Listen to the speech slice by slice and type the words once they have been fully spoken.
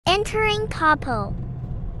Entering Taupo.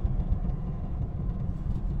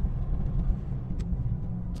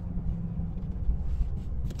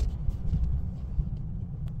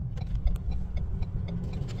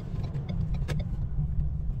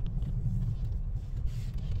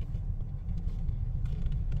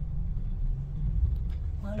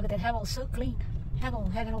 Wow, look at that Havel, so clean.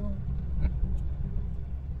 Havel.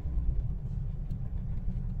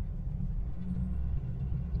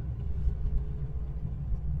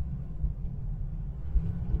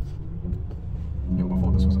 Yeah,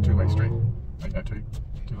 before this was a two-way street. Like, no,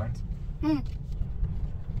 two lanes.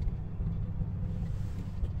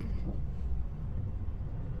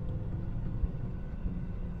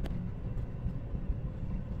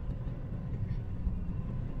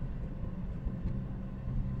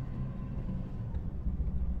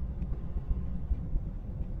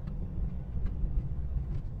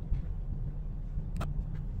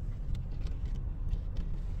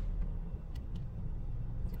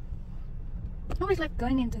 I always like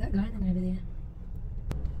going into that garden over there.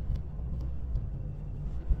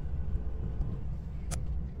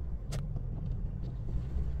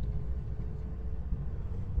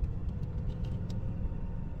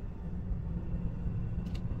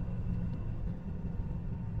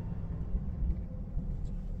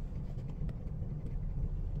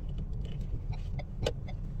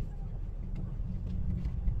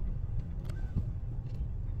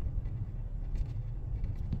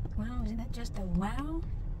 Wow, isn't that just a wow?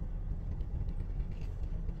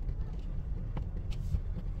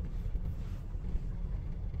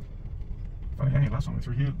 Funny, hey, last time we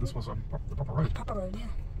through here, this was the proper road. Proper road,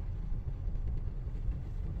 yeah.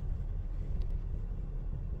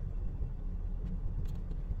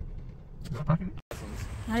 Is that parking?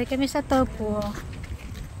 Nari kami sa Taupo.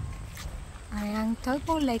 Ay, ang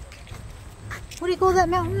Taupo Lake. What do you call that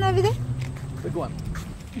mountain over there? Big one.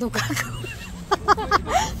 Dugago.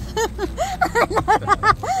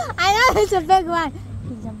 I know it's a big one.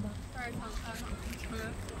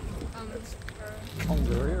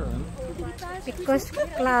 Because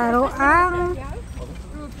klaro ang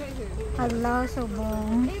hala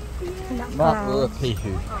subong klaro.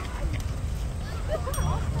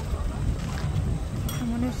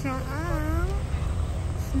 Ano siya ang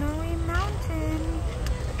snowy mountain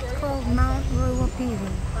called Mount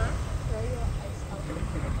Ruapiri.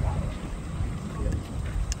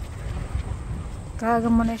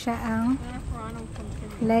 Kaga mo na siya ang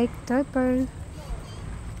Lake Taupo.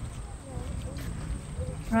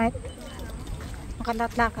 Right.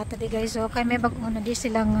 Makalatlaka tadi guys. So kay may bago na di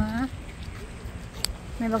sila nga.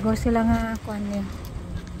 May bago sila nga kuan niya.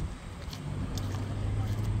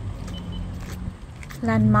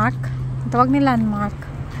 Landmark. Tawag ni landmark.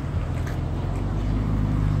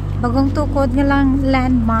 Bagong tukod nga lang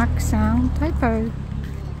landmark sang Taupo.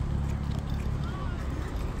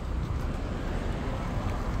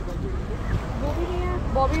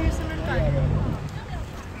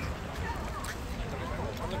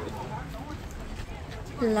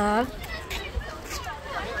 Love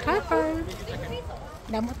Taupo.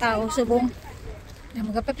 Damo tao subong.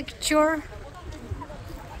 Damo ka pa picture.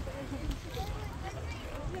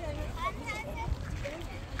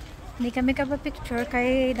 Hindi kami ka pa picture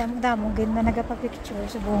kay damo gid na nagapa picture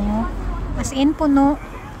subong. As in puno.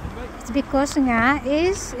 It's because nga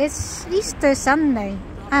it's Easter Sunday.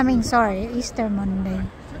 I mean sorry, Easter Monday.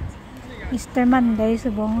 Easter Monday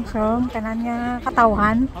subong. So tanan nga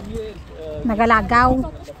katawhan nagalagaw.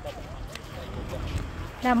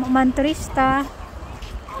 Damo man turista.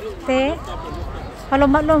 Te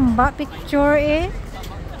palumba picture eh.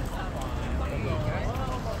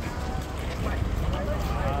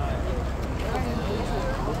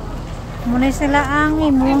 Muna sila ang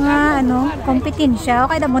imo nga ano, kompetensya o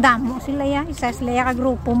kay damo-damo sila ya. Isa sila ya ka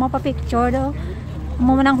grupo mapa-picture do.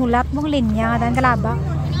 Mo man ang hulap mong linya dan kalaba.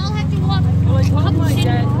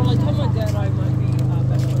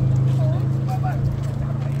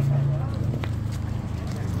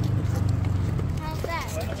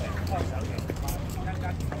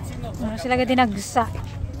 Sila gadinagsa.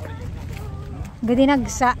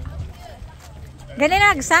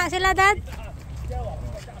 Gadinagsa sila dad.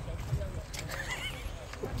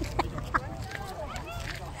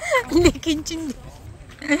 Likinchin.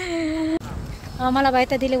 Malabay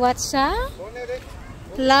ta diliwat sa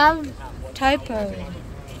Love Taupo.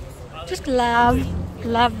 Just love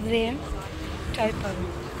there. Taupo.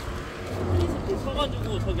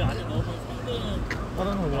 I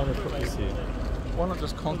don't know why they put this here. Why not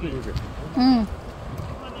just concrete with it?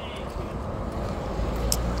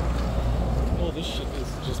 All this shit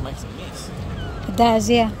just makes a mess. It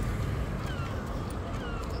does, yeah.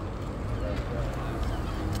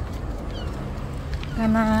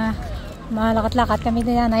 Kana malakat-lakat kami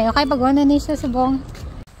din nanay. Okay, bago na ni sa subong.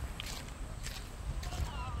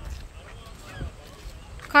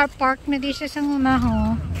 Car park na di siya sa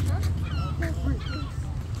unaho.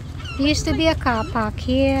 There used to be a car park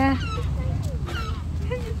here.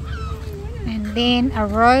 And then a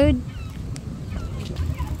road.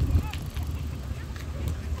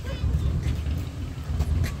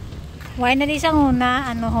 Why na di sa una,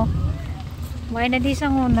 ano ho? Why na di sa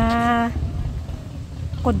una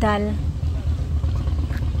kudal?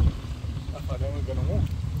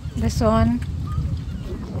 Dason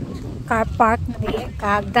car park na di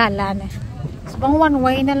kagdalan. So bang one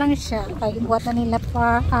way na lang siya kay buhat na nila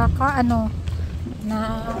pa ano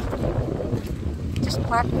na just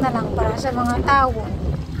park na lang para sa mga tao.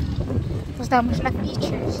 Tapos damo sila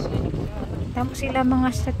features. Damo sila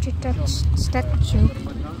mga statue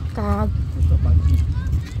kag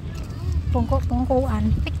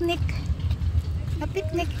pungko-pungkuan, picnic. A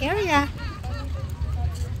picnic area.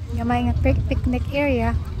 Gamay nga picnic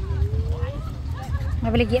area.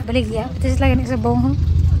 Baligya. This is like an isabong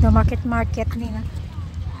the market nila.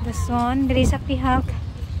 The sun, diri sa pihak.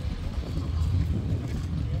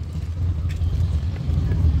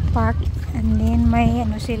 Park and then may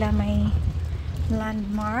ano sila, may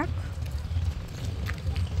landmark.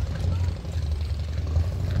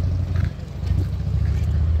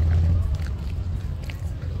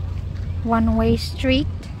 One-way street.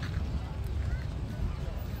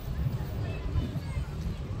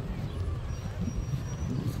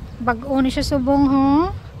 Bag-o ni siya subong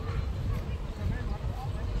ho.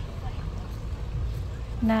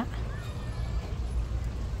 Na.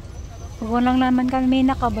 Bago lang naman kami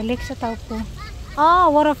nakabalik sa Taupo. Ah,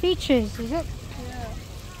 what a features, is it? Yeah.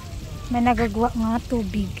 May nagagawa nga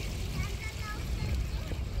tubig.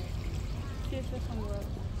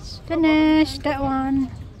 Finish that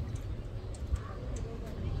one.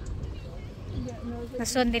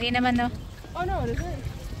 Nasun, dili naman no. Oh no, it isn't.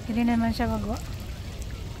 Dili naman siya bago.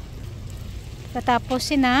 Tapos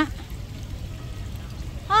sina.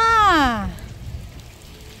 Ah!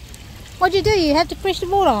 What do you do? You have to push the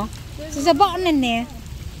water. There's a button in there.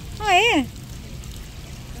 Oh yeah.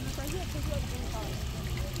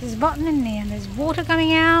 There's a button in there. There's water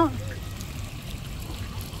coming out.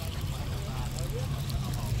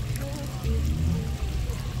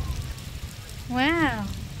 Wow.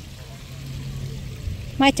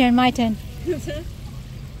 My turn. You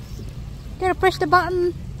gotta push the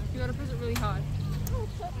button. You gotta press it really hard.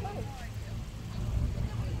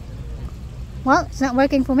 Well, it's not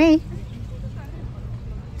working for me.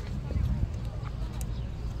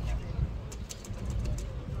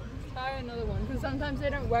 Try another one, because sometimes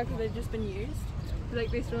they don't work if they've just been used.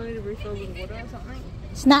 Like they still need to refill with water or something.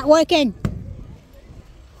 It's not working.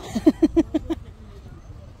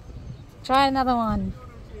 Try another one.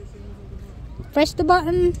 Press the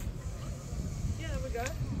button. Yeah, there we go.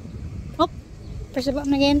 Oh, press the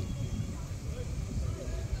button again.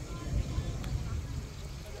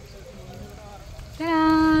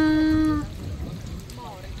 Ta-da!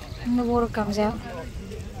 And the water comes out.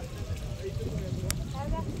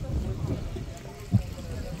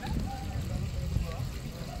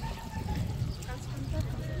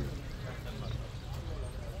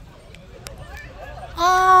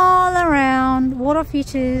 All around water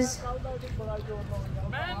features.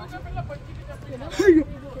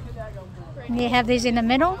 They have these in the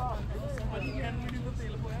middle.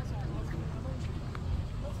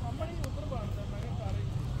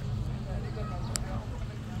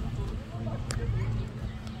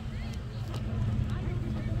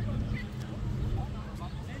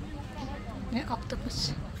 The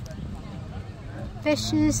octopus.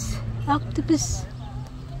 Fishes, octopus.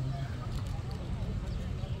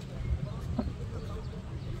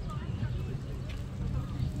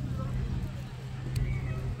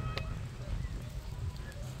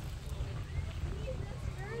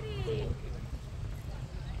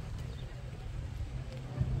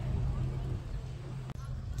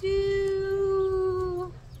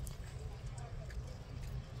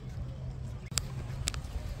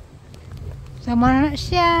 Sama na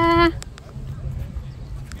siya.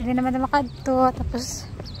 Hindi naman na makadto. Tapos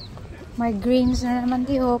may greens na naman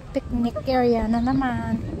diho. Picnic area na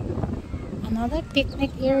naman. Another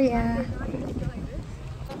picnic area.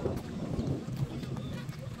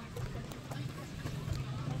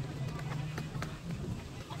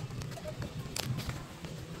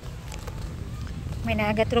 May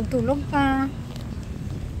nagaturog-tulog pa.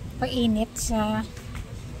 Painit sa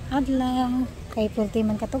adlaw. Kay pulti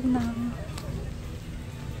man katugnang.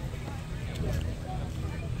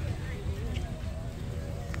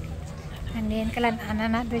 And then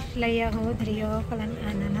kalan-ana na do sila yaho drio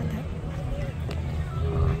kalan-ana na ta.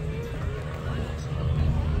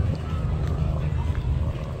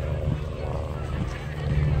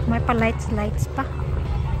 May pa lights pa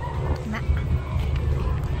na.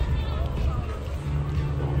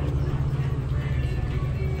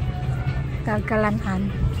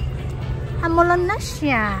 Kagkalan-an amulon na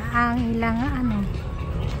siya ang ilang ano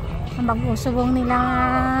ang mag-usubong nila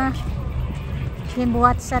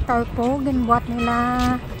ginbuhat sa Taupo, ginbuhat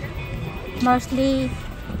nila mostly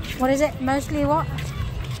what is it? Mostly what?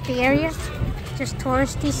 The area? Just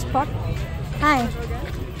touristy spot? Ay,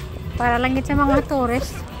 para lang ito sa mga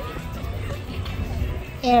tourist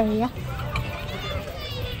area.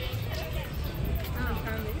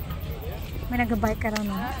 May nag-bike ka rin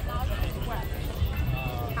na.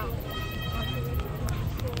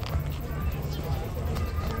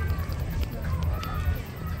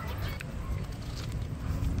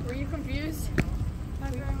 Were you confused?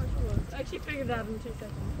 I actually figured it out in 2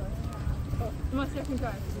 seconds. So. Oh, my second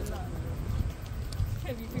time.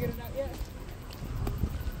 Have you figured it out yet?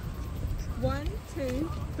 1,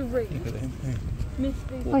 2, 3. Miss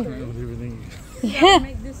these 3. Yeah.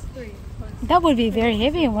 Make this 3. That would be very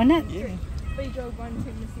heavy, wouldn't it? Yeah. But you drove 1, 2,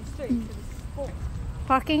 miss these 3. So this is 4.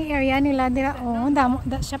 Parking area nila dira. Oh, damo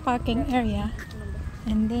da siya parking area.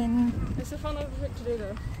 And then It's a fun little trick to do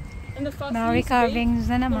though. And the faster Maori you speed, carvings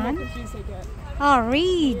na the more naman. confused they get. Oh,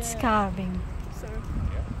 reeds Yeah. carving. So,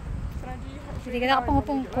 can I do you? Hindi ka na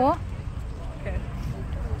pumupungko. Okay.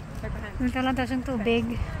 Take my hand. Punta lang tayo sa tubig.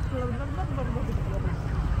 I'm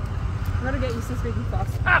gonna get used to speaking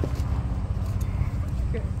fast. Ah!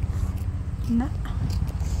 Good. Na.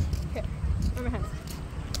 Okay. Over my hands.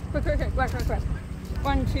 Quick. Quick.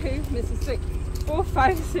 1, 2, misses 3. 4,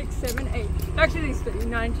 5, 6, 7, 8. Actually, these 3.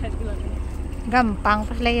 9, 10, 11. Gampang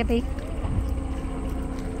pa sila yabi.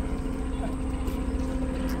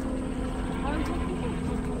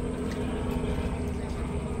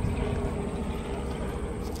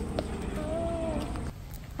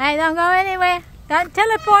 Hey, don't go anywhere. Don't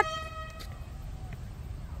teleport.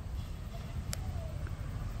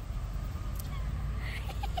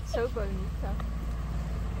 So bonita.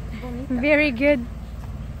 Very good.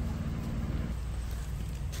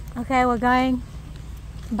 Okay, we're going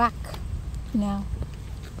back now.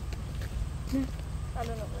 I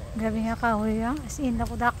don't know where. Grabe nga kahoy ah. As in,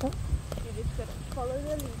 dako-dako. You just gotta follow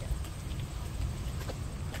the leader.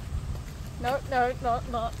 No,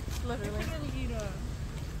 not literally.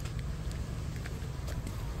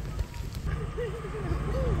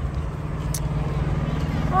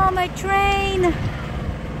 Oh, my train!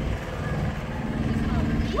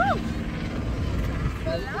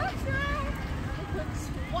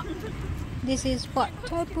 This is what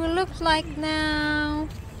Taupo looks like now.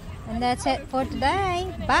 And that's it for today.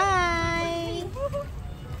 Bye!